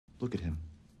Look at him.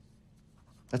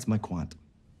 That's my quant.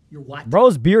 Your what?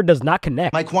 Bro's beard does not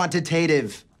connect. My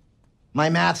quantitative. My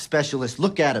math specialist.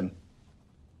 Look at him.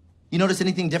 You notice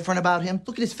anything different about him?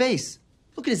 Look at his face.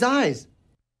 Look at his eyes.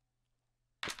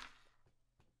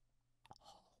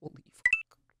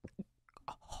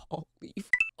 Holy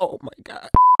oh my God.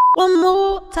 One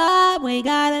more time, we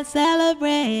gotta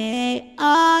celebrate.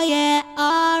 Oh yeah,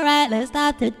 alright, let's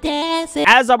start to dance.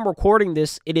 As I'm recording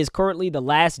this, it is currently the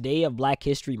last day of Black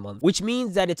History Month, which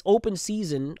means that it's open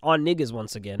season on niggas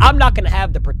once again. I'm not gonna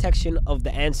have the protection of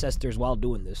the ancestors while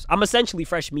doing this. I'm essentially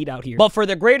fresh meat out here. But for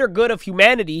the greater good of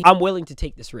humanity, I'm willing to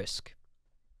take this risk.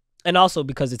 And also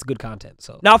because it's good content.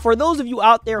 So now, for those of you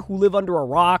out there who live under a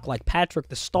rock like Patrick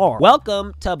the Star,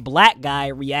 welcome to Black Guy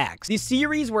Reacts, the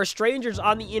series where strangers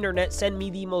on the internet send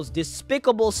me the most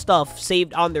despicable stuff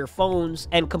saved on their phones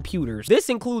and computers. This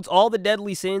includes all the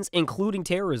deadly sins, including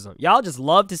terrorism. Y'all just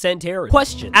love to send terrorism.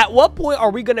 Question: at what point are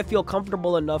we gonna feel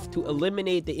comfortable enough to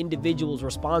eliminate the individuals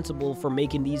responsible for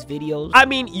making these videos? I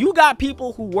mean, you got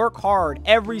people who work hard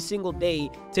every single day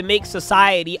to make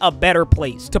society a better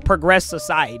place, to progress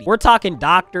society. We're talking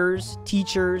doctors,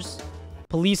 teachers,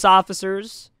 police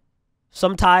officers,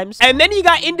 sometimes. And then you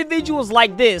got individuals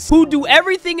like this who do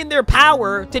everything in their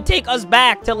power to take us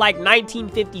back to like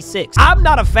 1956. I'm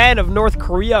not a fan of North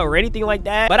Korea or anything like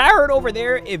that, but I heard over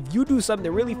there, if you do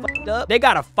something really fucked up, they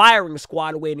got a firing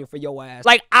squad waiting for your ass.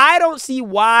 Like, I don't see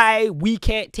why we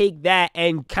can't take that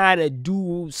and kind of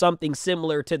do something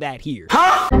similar to that here.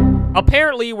 Huh?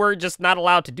 Apparently, we're just not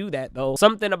allowed to do that, though.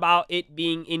 Something about it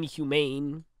being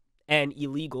inhumane and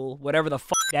illegal, whatever the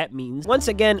fuck that means. Once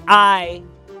again, I,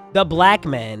 the black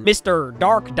man, Mr.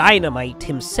 Dark Dynamite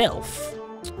himself,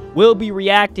 will be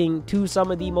reacting to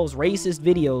some of the most racist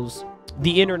videos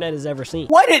the internet has ever seen.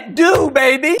 What it do,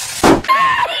 baby?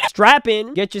 Strap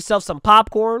in, get yourself some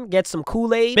popcorn, get some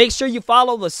Kool-Aid. Make sure you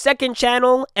follow the second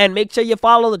channel and make sure you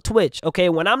follow the Twitch. Okay,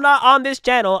 when I'm not on this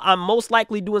channel, I'm most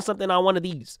likely doing something on one of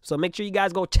these. So make sure you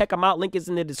guys go check them out. Link is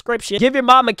in the description. Give your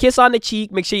mom a kiss on the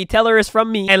cheek. Make sure you tell her it's from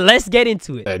me. And let's get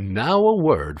into it. And now a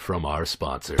word from our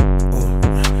sponsor.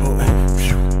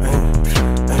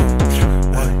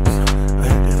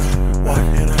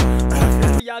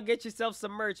 Y'all get yourself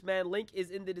some merch, man. Link is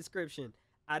in the description.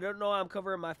 I don't know why I'm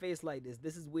covering my face like this.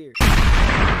 This is weird.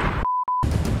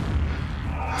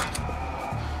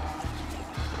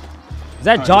 Is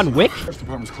that John Wick? Sheriff's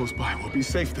department's close by. We'll be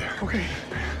safe there. Okay.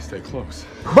 Stay close.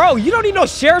 Bro, you don't need no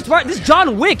sheriff's department. This is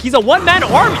John Wick. He's a one-man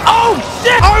army. Oh,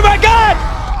 shit! Oh, my God!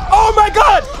 Oh, my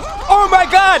God! Oh, my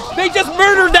God! They just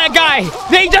murdered that guy!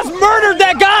 They just murdered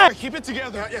that guy! Keep it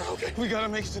together. Yeah, okay. We gotta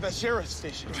make it to that sheriff's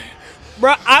station.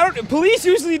 Bro, police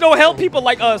usually don't help people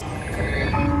like us.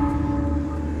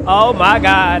 Oh, my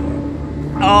God.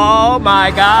 Oh,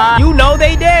 my God. You know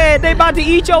they dead. They about to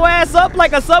eat your ass up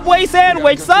like a Subway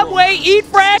sandwich. Subway, eat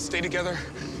fresh. Stay together,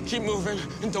 keep moving,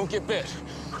 and don't get bit.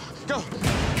 Go.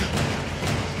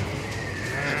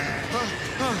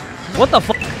 What the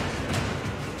fuck?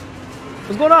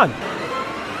 What's going on?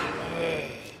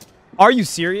 Are you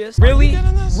serious? Really?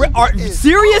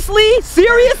 Seriously?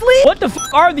 Seriously? What the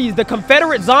fuck are these? The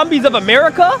Confederate zombies of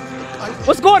America?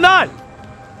 What's going on?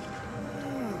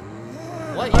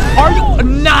 What? Are you?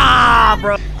 Nah,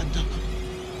 bro.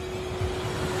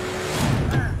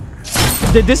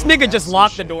 Did this nigga just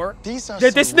lock the door?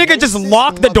 Did this nigga just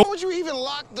lock the door? Why would you even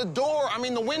lock the door? I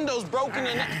mean, the window's broken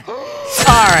and...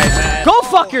 Alright, man. Go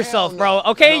fuck yourself, bro,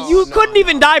 okay? You couldn't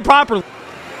even die properly.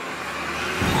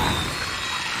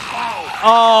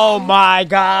 Oh my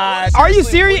God. Are you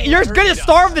serious? You're gonna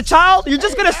starve the child? You're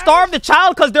just gonna starve the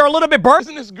child because they're a little bit burnt?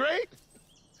 Isn't this great?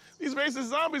 These racist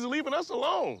zombies are leaving us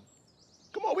alone.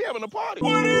 Come on, we having a party.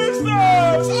 What is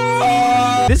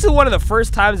this? This is one of the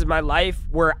first times in my life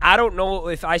where I don't know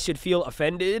if I should feel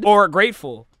offended or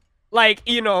grateful. Like,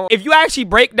 you know, if you actually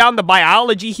break down the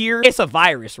biology here, it's a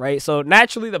virus, right? So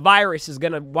naturally the virus is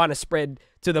gonna want to spread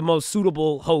to the most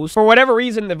suitable host. For whatever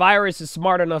reason, the virus is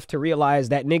smart enough to realize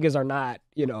that niggas are not,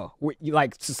 you know,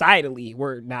 like societally,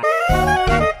 we're not.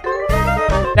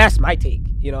 That's my take,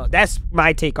 you know, that's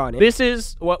my take on it. This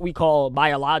is what we call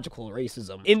biological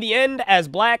racism. In the end, as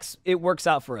blacks, it works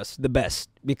out for us the best.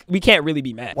 We can't really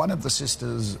be mad. One of the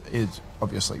sisters is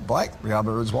obviously black, the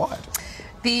other is white.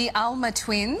 The Alma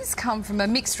twins come from a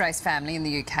mixed-race family in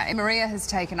the UK. Maria has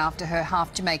taken after her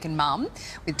half-Jamaican mum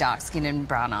with dark skin and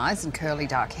brown eyes and curly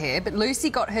dark hair. But Lucy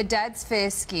got her dad's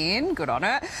fair skin, good on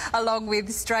her, along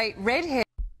with straight red hair.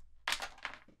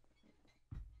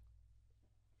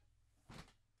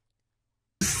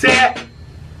 Set.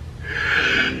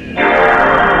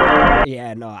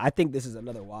 Yeah, no, I think this is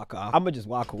another walk-off. I'm gonna just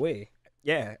walk away.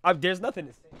 Yeah, there's nothing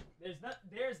to say. There's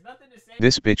nothing to say.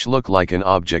 This bitch look like an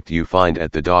object you find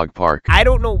at the dog park. I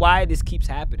don't know why this keeps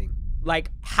happening. Like,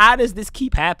 how does this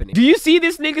keep happening? Do you see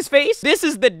this nigga's face? This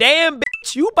is the damn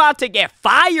bitch you about to get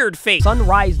fired face.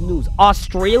 Sunrise News.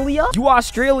 Australia? You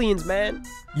Australians, man.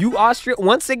 You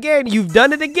once again, you've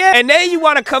done it again. And then you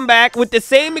want to come back with the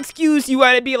same excuse. You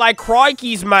want to be like,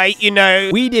 crikeys, mate, you know.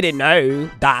 We didn't know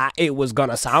that it was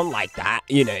gonna sound like that,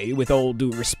 you know, with all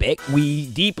due respect. We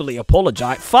deeply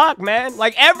apologize. Fuck, man.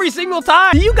 Like, every single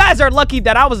time. You guys are lucky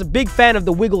that I was a big fan of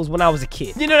the Wiggles when I was a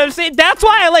kid. You know what I'm saying? That's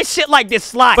why I let shit like this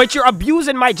slide. But you're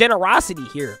abusing my generosity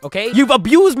here, okay? You've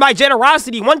abused my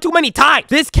generosity one too many times.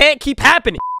 This can't keep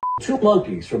happening. 2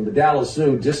 monkeys from the Dallas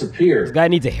Zoo disappeared. This guy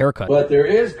needs a haircut. But there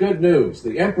is good news.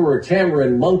 The Emperor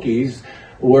Tamarin monkeys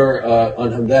were,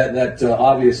 that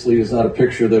obviously is not a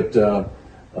picture that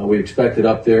we expected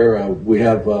up there. We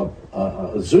have a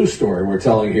zoo story we're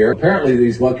telling here. Apparently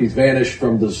these monkeys vanished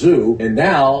from the zoo, and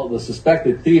now the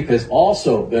suspected thief has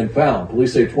also been found.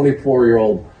 Police say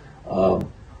 24-year-old...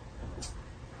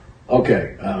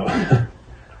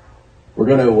 we're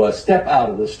going to step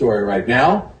out of this story right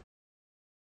now.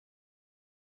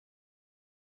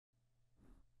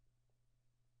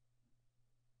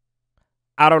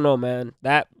 I don't know, man.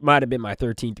 That might have been my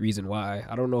 13th reason why.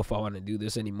 I don't know if I want to do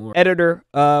this anymore. Editor,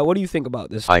 what do you think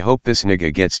about this? I hope this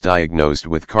nigga gets diagnosed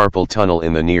with carpal tunnel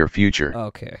in the near future.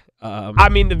 Okay. I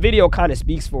mean, the video kind of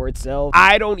speaks for itself.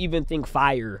 I don't even think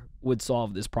fire would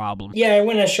solve this problem. Yeah, I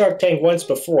went on Shark Tank once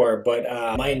before, but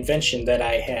my invention that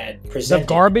I had presented... The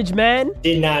garbage man?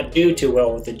 ...did not do too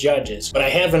well with the judges. But I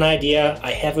have an idea,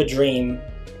 I have a dream,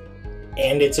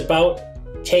 and it's about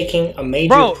taking a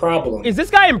major problem... Is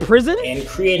this guy in prison? ...and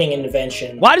creating an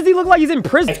invention. Why does he look like he's in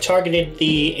prison? I've targeted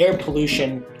the air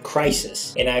pollution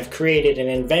crisis, and I've created an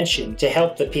invention to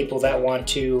help the people that want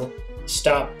to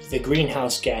stop the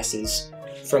greenhouse gases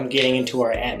from getting into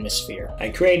our atmosphere. I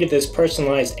created this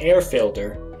personalized air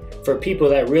filter for people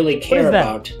that really care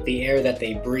about the air that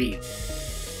they breathe.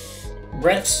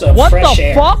 Breaths of fresh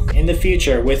air. In the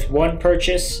future, with one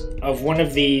purchase of one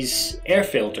of these air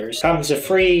filters, comes a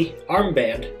free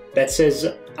armband that says,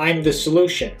 "I'm the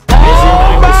solution."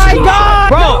 Oh my god!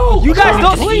 Bro, you guys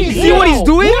don't see what he's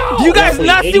doing? Do you guys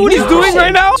not see what he's doing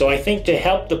right now? So I think to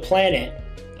help the planet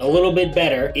a little bit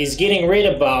better is getting rid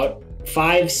of about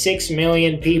 5-6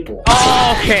 million people.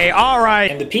 Okay,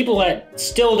 alright. And the people that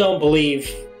still don't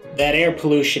believe that air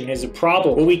pollution is a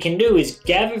problem, what we can do is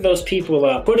gather those people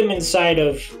up, put them inside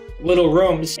of little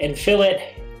rooms, and fill it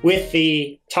with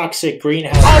the toxic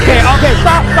greenhouse. Okay,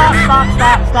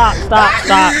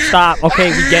 stop.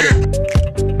 Okay, we get it.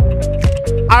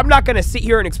 I'm not gonna sit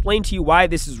here and explain to you why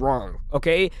this is wrong,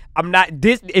 okay?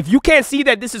 If you can't see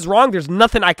that this is wrong, there's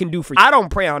nothing I can do for you. I don't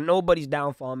pray on nobody's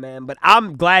downfall, man, but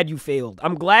I'm glad you failed.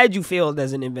 I'm glad you failed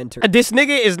as an inventor. This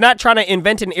nigga is not trying to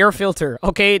invent an air filter,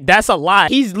 okay? That's a lie.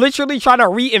 He's literally trying to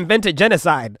reinvent a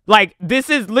genocide. Like, this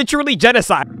is literally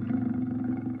genocide.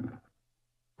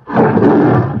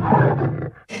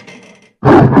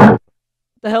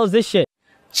 The hell is this shit?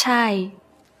 ใช่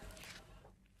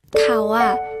เขาอะ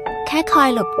แค่คอย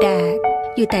หลบแดด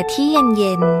อยู่แต่ที่เ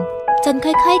ย็นๆจน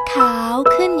ค่อยๆขาว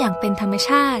ขึ้นอย่างเป็นธรรมช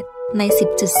าติใน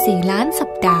 10.4 ล้านสั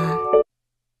ปดาห์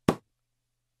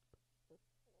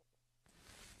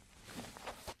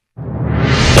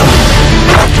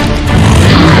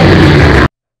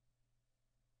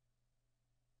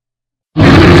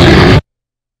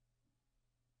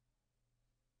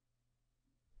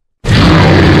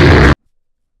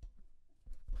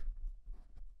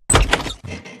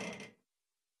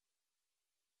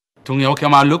Tung yau kya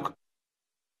maluk?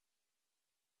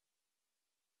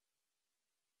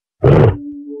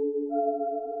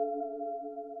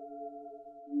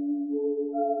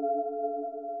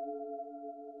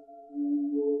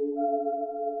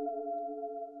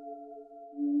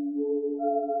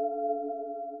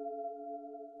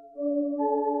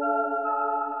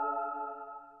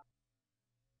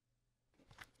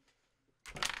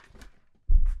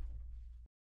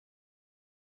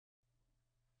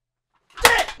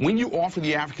 When you offer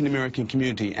the African American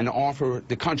community and offer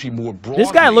the country more broadly,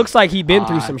 this guy looks like he's been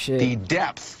through some shit. The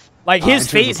depth, like his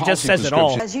face just says it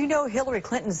all. As you know, Hillary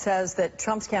Clinton says that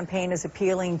Trump's campaign is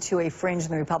appealing to a fringe in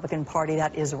the Republican Party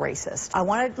that is racist. I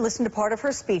want to listen to part of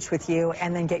her speech with you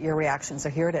and then get your reaction.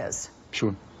 So here it is.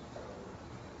 Sure.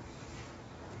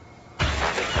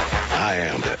 I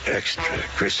am the extra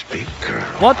crispy girl.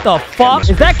 What the fuck?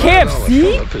 Is that KFC?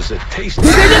 Did they just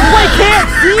play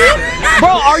KFC? Bro,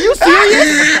 are you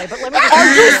serious? Are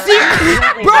you serious?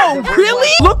 Bro,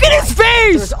 really? Look at his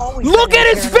face! Look at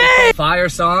his face! Fire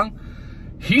song.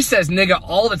 He says nigga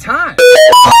all the time.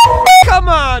 Come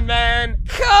on, man.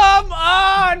 Come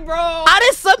on, bro. How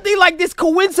does something like this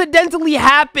coincidentally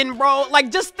happen, bro?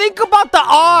 Like, just think about the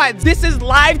odds. This is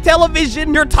live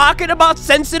television. You're talking about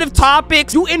sensitive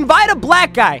topics. You invite a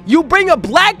black guy. You bring a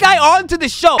black guy onto the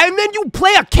show. And then you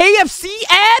play a KFC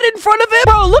ad in front of him?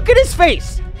 Bro, look at his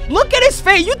face. Look at his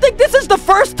face. You think this is the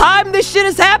first time this shit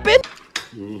has happened?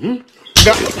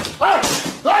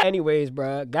 Anyways,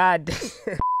 bro. God.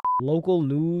 Local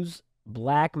news.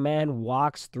 Black man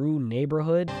walks through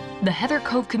neighborhood. The Heather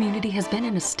Cove community has been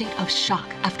in a state of shock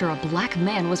after a black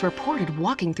man was reported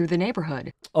walking through the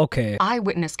neighborhood. Okay.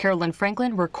 Eyewitness Carolyn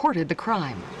Franklin recorded the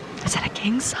crime. Is that a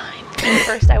gang sign? At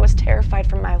first I was terrified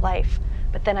for my life,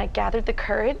 but then I gathered the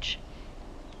courage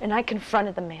and I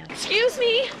confronted the man. Excuse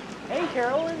me. Hey,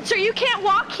 Carolyn. Sir, you can't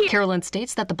walk here. Carolyn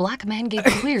states that the black man gave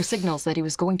clear signals that he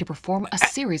was going to perform a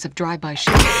series of drive-by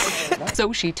shootings.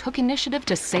 So she took initiative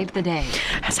to save the day.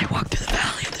 As I walked through the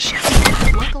valley of the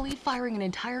shadow. Luckily, firing an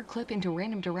entire clip into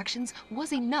random directions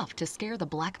was enough to scare the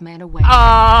black man away.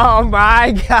 Oh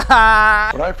my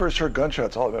God. When I first heard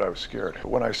gunshots, I'll admit I was scared.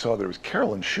 But when I saw that it was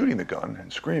Carolyn shooting the gun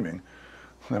and screaming,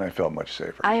 then I felt much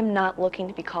safer. I am not looking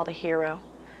to be called a hero.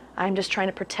 I'm just trying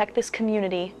to protect this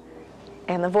community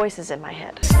and the voices in my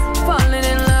head. Falling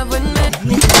in love with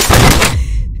me.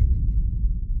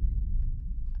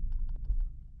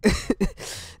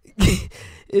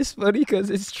 It's funny because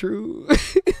it's true.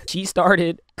 She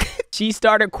started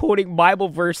quoting Bible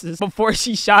verses before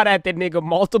she shot at the nigga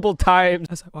multiple times.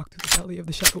 As I walked through the valley of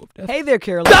the shadow of death. Hey there,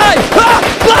 Carolyn.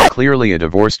 Clearly a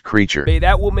divorced creature. May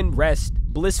that woman rest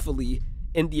blissfully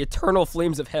in the eternal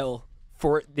flames of hell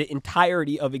for the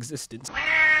entirety of existence.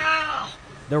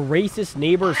 The racist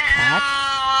neighbor's cat?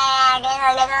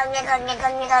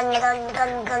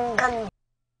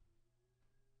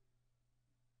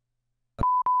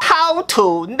 How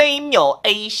to name your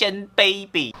Asian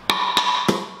baby?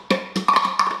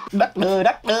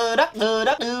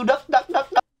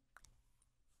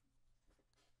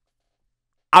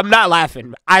 I'm not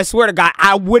laughing. I swear to God,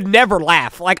 I would never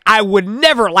laugh. Like, I would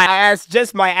never laugh. It's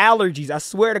just my allergies. I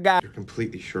swear to God. You're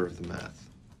completely sure of the math.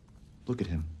 Look at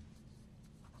him.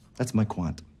 That's my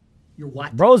quant. Your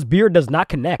what? Bro's beard does not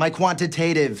connect. My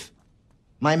quantitative.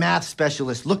 My math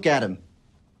specialist. Look at him.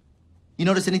 You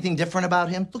notice anything different about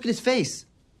him? Look at his face.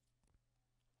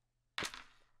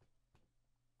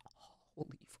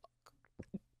 Holy fuck.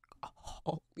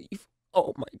 Holy fuck.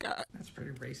 Oh my God. That's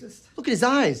pretty racist. Look at his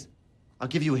eyes. I'll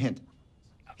give you a hint.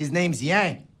 His name's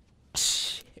Yang.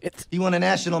 Shit. He won a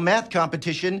national math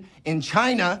competition in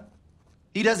China.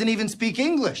 He doesn't even speak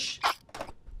English.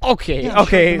 Okay, yeah,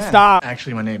 okay, stop.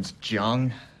 Actually, my name's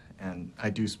Jiang, and I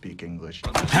do speak English.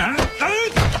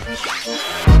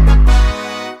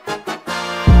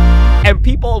 And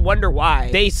people wonder why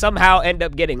they somehow end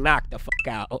up getting knocked the fuck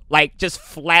out. Like, just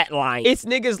flatline. It's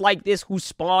niggas like this who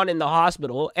spawn in the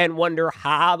hospital and wonder,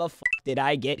 how the fuck did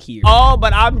I get here? Oh,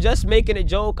 but I'm just making a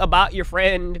joke about your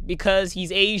friend because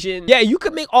he's Asian. Yeah, you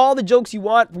can make all the jokes you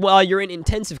want while you're in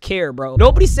intensive care, bro.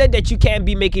 Nobody said that you can't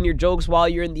be making your jokes while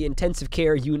you're in the intensive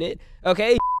care unit,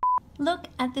 okay? Look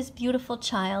at this beautiful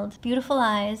child. Beautiful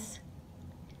eyes.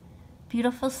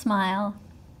 Beautiful smile.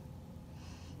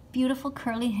 Beautiful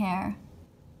curly hair.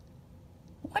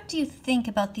 What do you think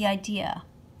about the idea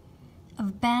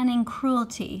of banning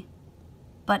cruelty,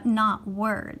 but not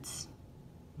words?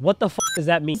 What the fuck does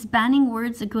that mean? Is banning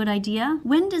words a good idea?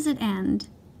 When does it end?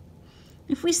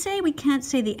 If we say we can't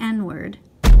say the N-word,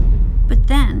 but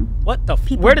then... What the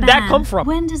fuck? Where did that come from?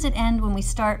 When does it end when we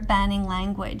start banning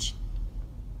language?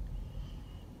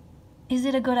 Is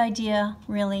it a good idea,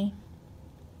 really?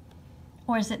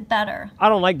 Or is it better? I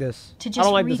don't like this. To just I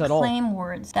don't like this at all. reclaim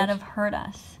words that have hurt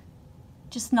us.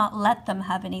 Just not let them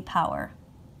have any power.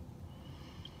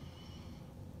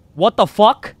 What the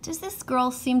fuck? Does this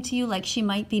girl seem to you like she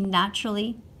might be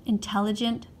naturally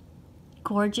intelligent,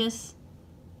 gorgeous,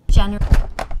 generous?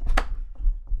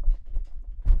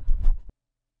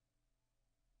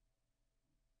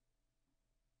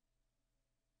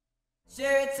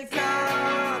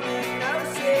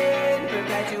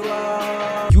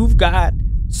 You've got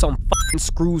some fucking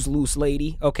screws loose,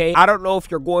 lady, okay? I don't know if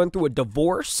you're going through a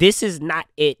divorce. This is not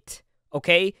it,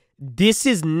 okay? This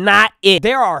is not it.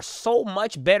 There are so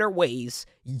much better ways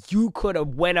you could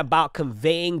have went about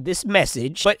conveying this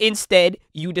message, but instead,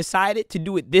 you decided to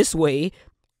do it this way.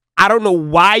 I don't know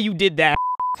why you did that.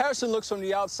 Harrison looks from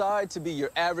the outside to be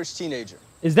your average teenager.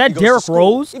 Is that Derrick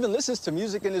Rose? Even listens to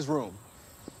music in his room.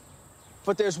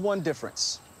 But there's one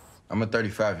difference. I'm a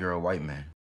 35-year-old white man.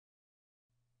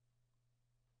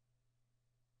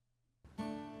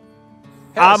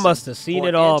 I must have seen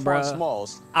it all, bro.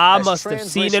 I must have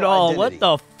seen it all. What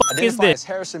the fuck is this?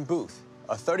 Harrison Booth,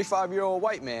 a 35-year-old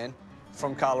white man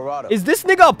from Colorado. Is this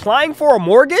nigga applying for a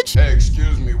mortgage? Hey,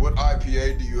 excuse me, what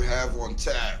IPA do you have on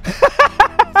tap?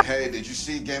 Hey, did you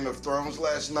see Game of Thrones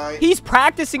last night? He's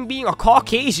practicing being a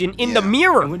Caucasian in the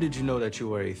mirror. When did you know that you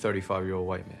were a 35-year-old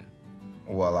white man?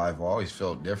 Well, I've always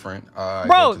felt different.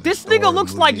 Bro, this nigga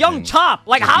looks like Young Chop.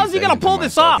 Like, how's he gonna pull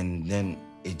this off? And then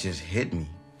it just hit me.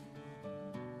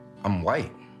 I'm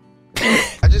white.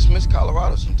 I just miss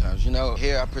Colorado sometimes. You know,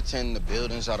 here I pretend the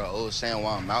buildings are the old San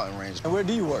Juan mountain range. And where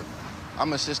do you work?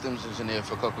 I'm a systems engineer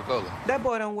for Coca-Cola. That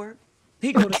boy don't work.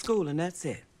 He go to school and that's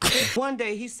it. One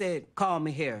day he said, call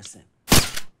me Harrison.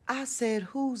 I said,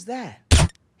 who's that?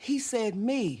 He said,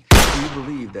 me. Do you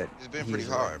believe that it's been pretty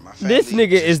hard? This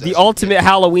nigga is the ultimate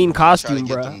Halloween costume,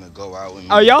 bro.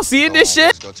 Are y'all seeing this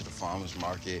shit? Go to the farmer's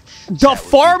market. The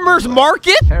farmer's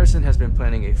market? Harrison has been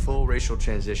planning a full racial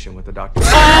transition with the doctor.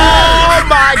 Oh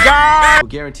my god! Who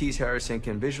guarantees Harrison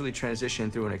can visually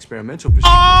transition through an experimental procedure.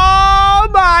 Oh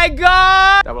my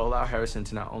god! That will allow Harrison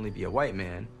to not only be a white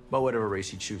man, but whatever race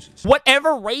he chooses.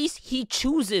 Whatever race he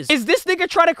chooses. Is this nigga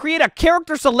trying to create a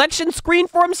character selection screen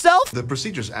for himself? The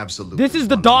procedure's absolutely This is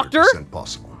the doctor?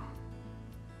 possible.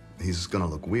 He's gonna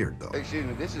look weird, though. Excuse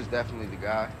me, this is definitely the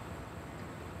guy.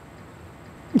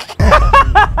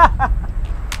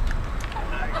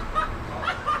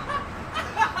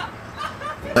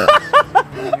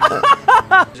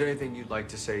 Is there anything you'd like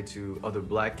to say to other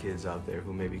black kids out there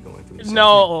who may be going through the same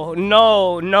thing?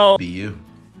 No. Be you.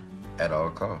 At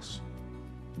all costs.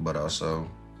 But also,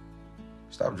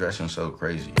 stop dressing so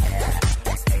crazy.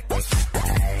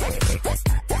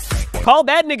 Call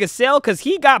that nigga Cell, cause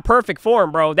he got perfect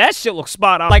form, bro. That shit looks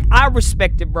spot on. Like, I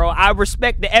respect it, bro. I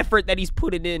respect the effort that he's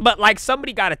putting in. But like,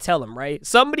 somebody gotta tell him, right?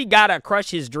 Somebody gotta crush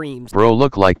his dreams. Bro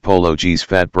look like Polo G's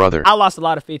fat brother. I lost a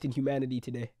lot of faith in humanity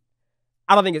today.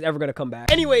 I don't think it's ever gonna come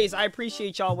back. Anyways, I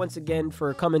appreciate y'all once again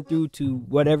for coming through to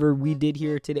whatever we did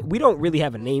here today. We don't really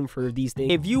have a name for these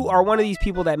things. If you are one of these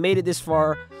people that made it this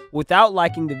far without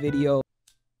liking the video,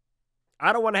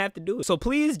 I don't want to have to do it. So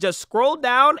please just scroll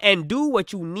down and do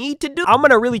what you need to do. I'm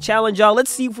gonna really challenge y'all.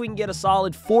 Let's see if we can get a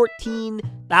solid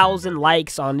 14,000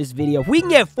 likes on this video. If we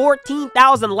can get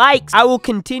 14,000 likes, I will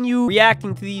continue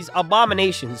reacting to these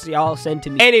abominations y'all send to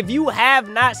me. And if you have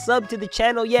not subbed to the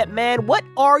channel yet, man, what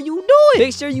are you doing?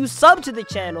 Make sure you sub to the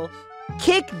channel.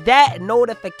 Kick that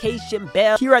notification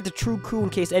bell. Here at the True Crew, in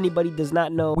case anybody does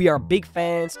not know, we are big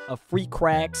fans of free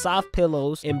crack, soft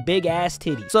pillows, and big ass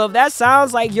titties. So if that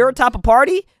sounds like your type of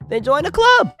party, then join the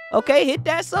club. Okay, hit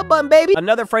that sub button, baby.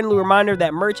 Another friendly reminder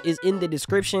that merch is in the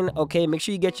description. Okay, make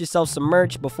sure you get yourself some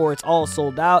merch before it's all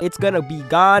sold out. It's gonna be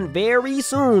gone very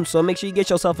soon, so make sure you get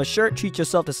yourself a shirt, treat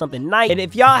yourself to something nice. And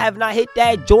if y'all have not hit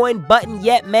that join button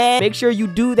yet, man, make sure you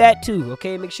do that too.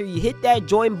 Okay, make sure you hit that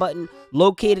join button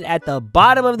located at the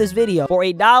bottom of this video. For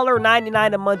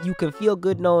 $1.99 a month, you can feel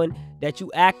good knowing that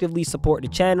you actively support the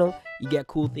channel. You get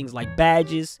cool things like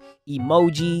badges,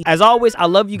 emoji. As always, I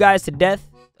love you guys to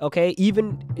death, okay?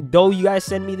 Even though you guys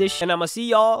send me this shit. And I'm gonna see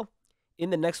y'all in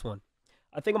the next one.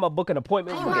 I think I'm gonna book an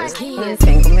appointment.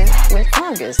 Entanglement with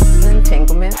August.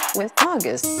 Entanglement with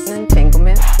August.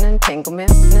 Entanglement.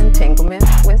 Entanglement. Entanglement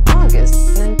with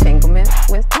August. Entanglement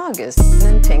with August.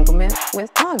 Entanglement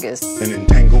with August. An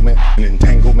entanglement. An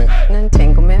entanglement. An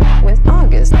entanglement with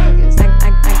August.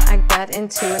 I got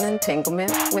into an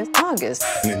entanglement with August.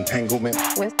 An entanglement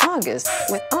with August.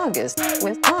 With August.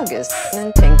 With August. An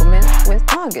entanglement with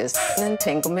August. An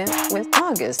entanglement with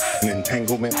August. An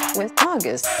entanglement with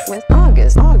August. With August.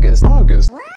 August.